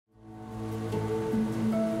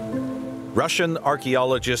Russian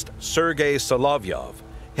archaeologist Sergei Solovyov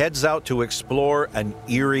heads out to explore an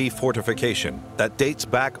eerie fortification that dates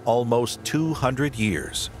back almost 200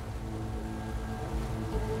 years.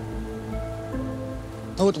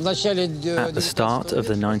 At the start of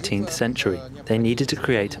the 19th century, they needed to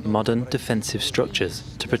create modern defensive structures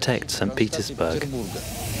to protect St. Petersburg.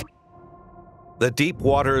 The deep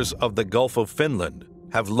waters of the Gulf of Finland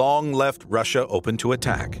have long left Russia open to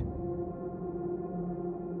attack.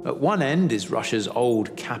 At one end is Russia's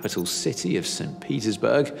old capital city of St.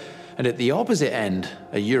 Petersburg, and at the opposite end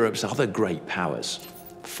are Europe's other great powers: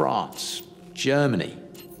 France, Germany,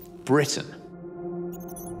 Britain.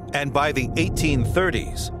 And by the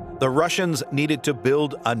 1830s, the Russians needed to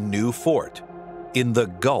build a new fort in the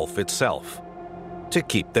Gulf itself to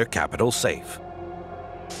keep their capital safe.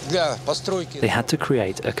 They had to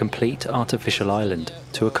create a complete artificial island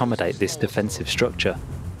to accommodate this defensive structure.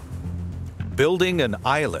 Building an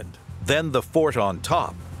island, then the fort on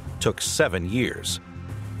top, took 7 years.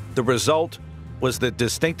 The result was the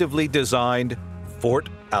distinctively designed Fort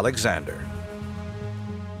Alexander.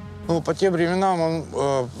 Both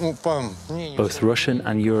Russian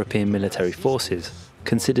and European military forces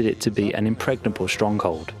considered it to be an impregnable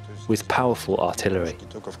stronghold with powerful artillery.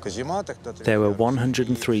 There were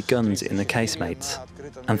 103 guns in the casemates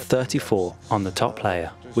and 34 on the top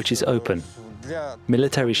layer, which is open.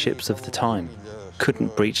 Military ships of the time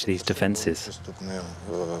couldn't breach these defenses.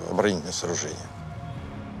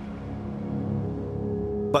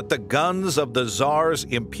 But the guns of the Tsar's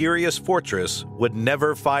imperious fortress would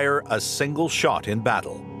never fire a single shot in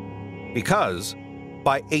battle, because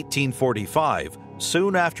by 1845,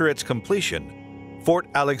 soon after its completion, Fort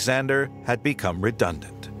Alexander had become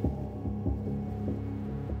redundant.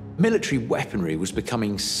 Military weaponry was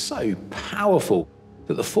becoming so powerful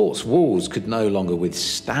that the fort's walls could no longer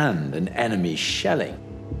withstand an enemy's shelling.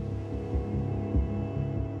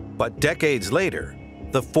 But decades later,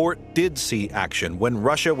 the fort did see action when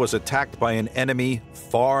Russia was attacked by an enemy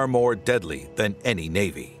far more deadly than any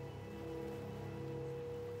navy.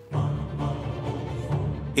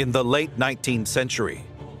 In the late 19th century,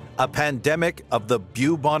 a pandemic of the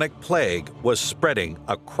bubonic plague was spreading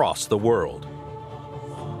across the world.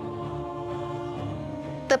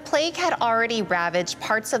 The plague had already ravaged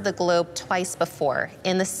parts of the globe twice before,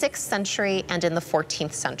 in the 6th century and in the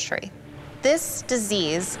 14th century. This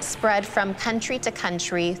disease spread from country to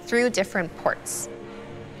country through different ports.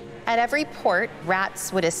 At every port,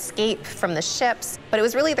 rats would escape from the ships, but it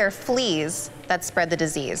was really their fleas that spread the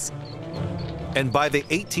disease. And by the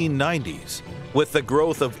 1890s, with the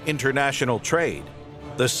growth of international trade,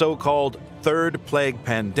 the so-called Third Plague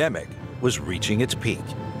pandemic was reaching its peak.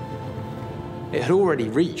 It had already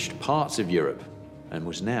reached parts of Europe and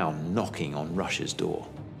was now knocking on Russia's door.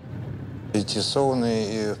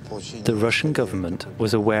 The Russian government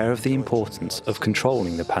was aware of the importance of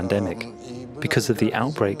controlling the pandemic because of the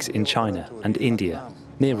outbreaks in China and India,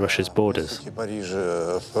 near Russia's borders.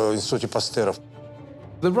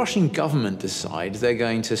 The Russian government decide they're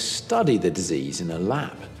going to study the disease in a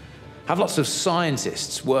lab, have lots of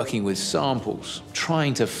scientists working with samples,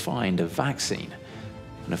 trying to find a vaccine.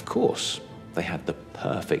 And of course, they had the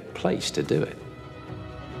perfect place to do it.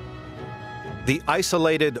 The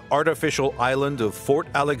isolated artificial island of Fort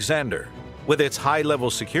Alexander, with its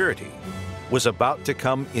high-level security, was about to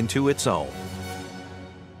come into its own.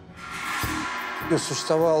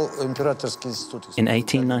 In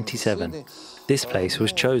 1897, this place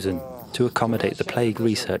was chosen to accommodate the plague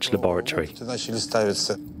research laboratory.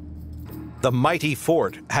 The mighty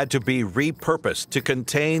fort had to be repurposed to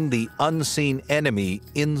contain the unseen enemy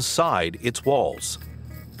inside its walls.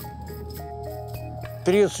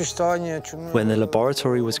 When the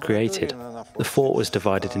laboratory was created, the fort was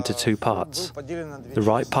divided into two parts. The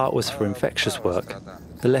right part was for infectious work,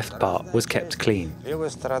 the left part was kept clean.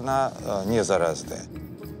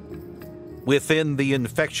 Within the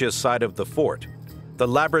infectious side of the fort, the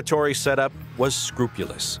laboratory setup was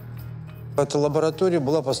scrupulous. The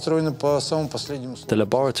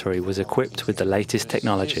laboratory was equipped with the latest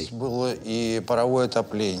technology.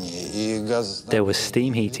 There was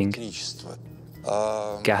steam heating,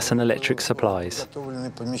 gas and electric supplies,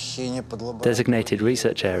 designated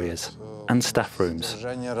research areas, and staff rooms.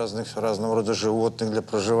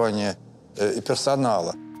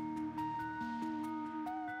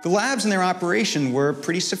 The labs and their operation were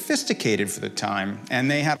pretty sophisticated for the time, and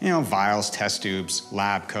they had, vials, test tubes,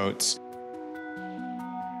 lab coats.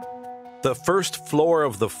 The first floor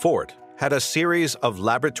of the fort had a series of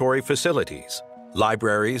laboratory facilities,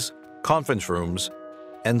 libraries, conference rooms,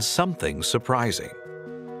 and something surprising.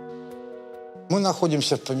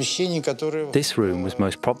 This room was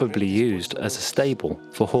most probably used as a stable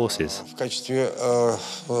for horses.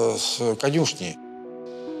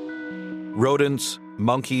 Rodents,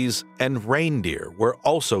 monkeys, and reindeer were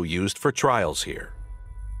also used for trials here.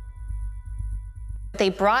 They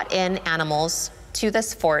brought in animals to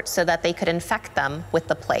this fort so that they could infect them with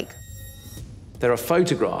the plague. There are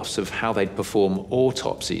photographs of how they'd perform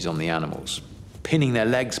autopsies on the animals, pinning their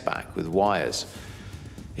legs back with wires.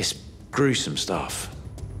 It's gruesome stuff.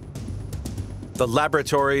 The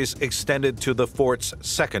laboratories extended to the fort's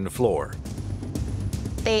second floor.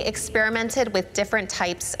 They experimented with different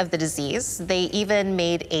types of the disease. They even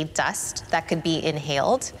made a dust that could be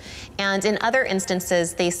inhaled. And in other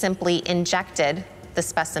instances, they simply injected the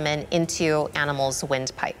specimen into animals'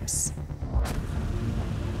 windpipes.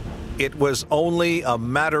 It was only a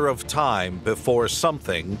matter of time before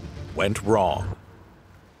something went wrong.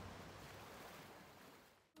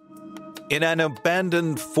 In an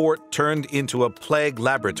abandoned fort turned into a plague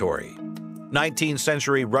laboratory, 19th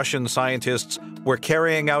century Russian scientists were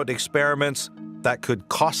carrying out experiments that could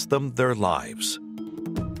cost them their lives.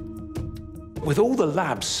 With all the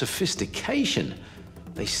lab's sophistication,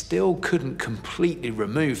 they still couldn't completely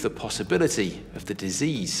remove the possibility of the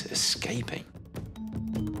disease escaping.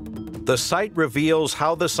 The site reveals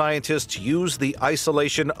how the scientists used the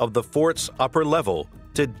isolation of the fort's upper level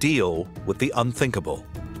to deal with the unthinkable.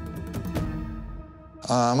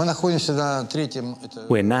 We're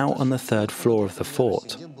now on the third floor of the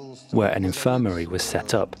fort, where an infirmary was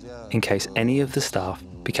set up in case any of the staff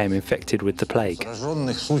became infected with the plague.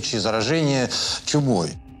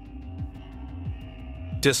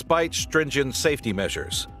 Despite stringent safety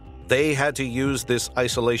measures, they had to use this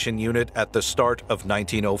isolation unit at the start of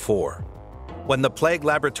 1904, when the plague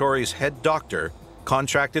laboratory's head doctor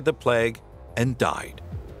contracted the plague and died.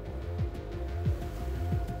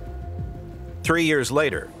 3 years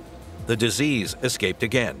later, the disease escaped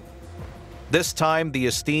again. This time, the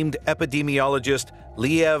esteemed epidemiologist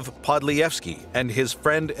Lev Podlievsky and his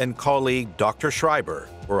friend and colleague Dr. Schreiber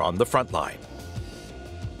were on the front line.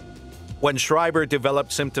 When Schreiber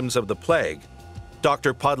developed symptoms of the plague,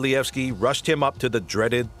 Dr. Podlievsky rushed him up to the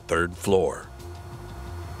dreaded third floor.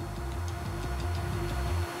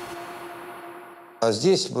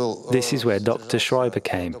 This is where Dr. Schreiber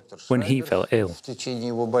came when he fell ill.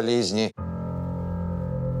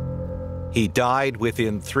 He died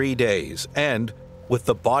within 3 days, and, with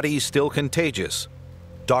the body still contagious,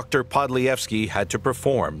 Dr. Podlievsky had to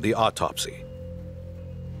perform the autopsy.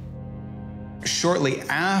 Shortly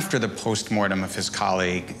after the postmortem of his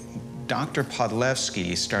colleague, Dr.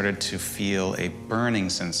 Podlievsky started to feel a burning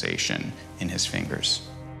sensation in his fingers.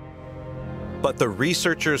 But the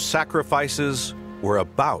researchers' sacrifices were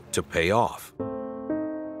about to pay off.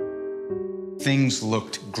 Things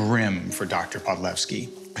looked grim for Dr. Podlievsky,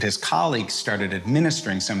 but his colleagues started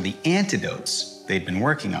administering some of the antidotes they'd been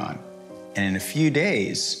working on. And in a few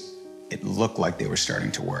days, it looked like they were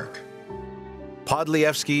starting to work.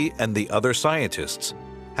 Podlievsky and the other scientists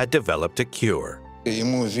had developed a cure. He'd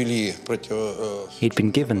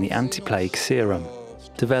been given the anti-plague serum,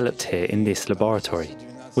 developed here in this laboratory.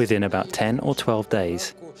 Within about 10 or 12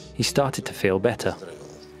 days, he started to feel better.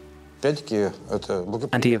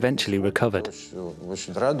 And he eventually recovered.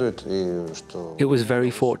 It was very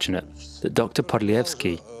fortunate that Dr.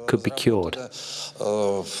 Podlievsky could be cured.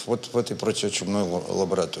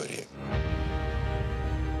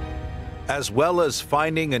 As well as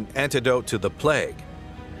finding an antidote to the plague,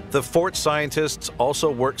 the fort scientists also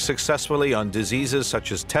worked successfully on diseases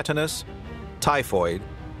such as tetanus, typhoid,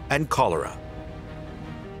 and cholera.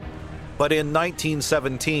 But in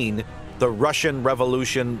 1917, the Russian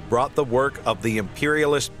Revolution brought the work of the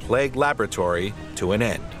imperialist plague laboratory to an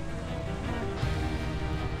end.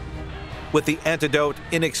 With the antidote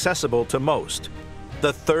inaccessible to most,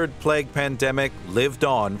 the third plague pandemic lived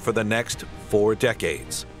on for the next 4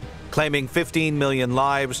 decades, claiming 15 million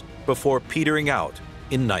lives before petering out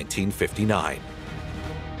in 1959.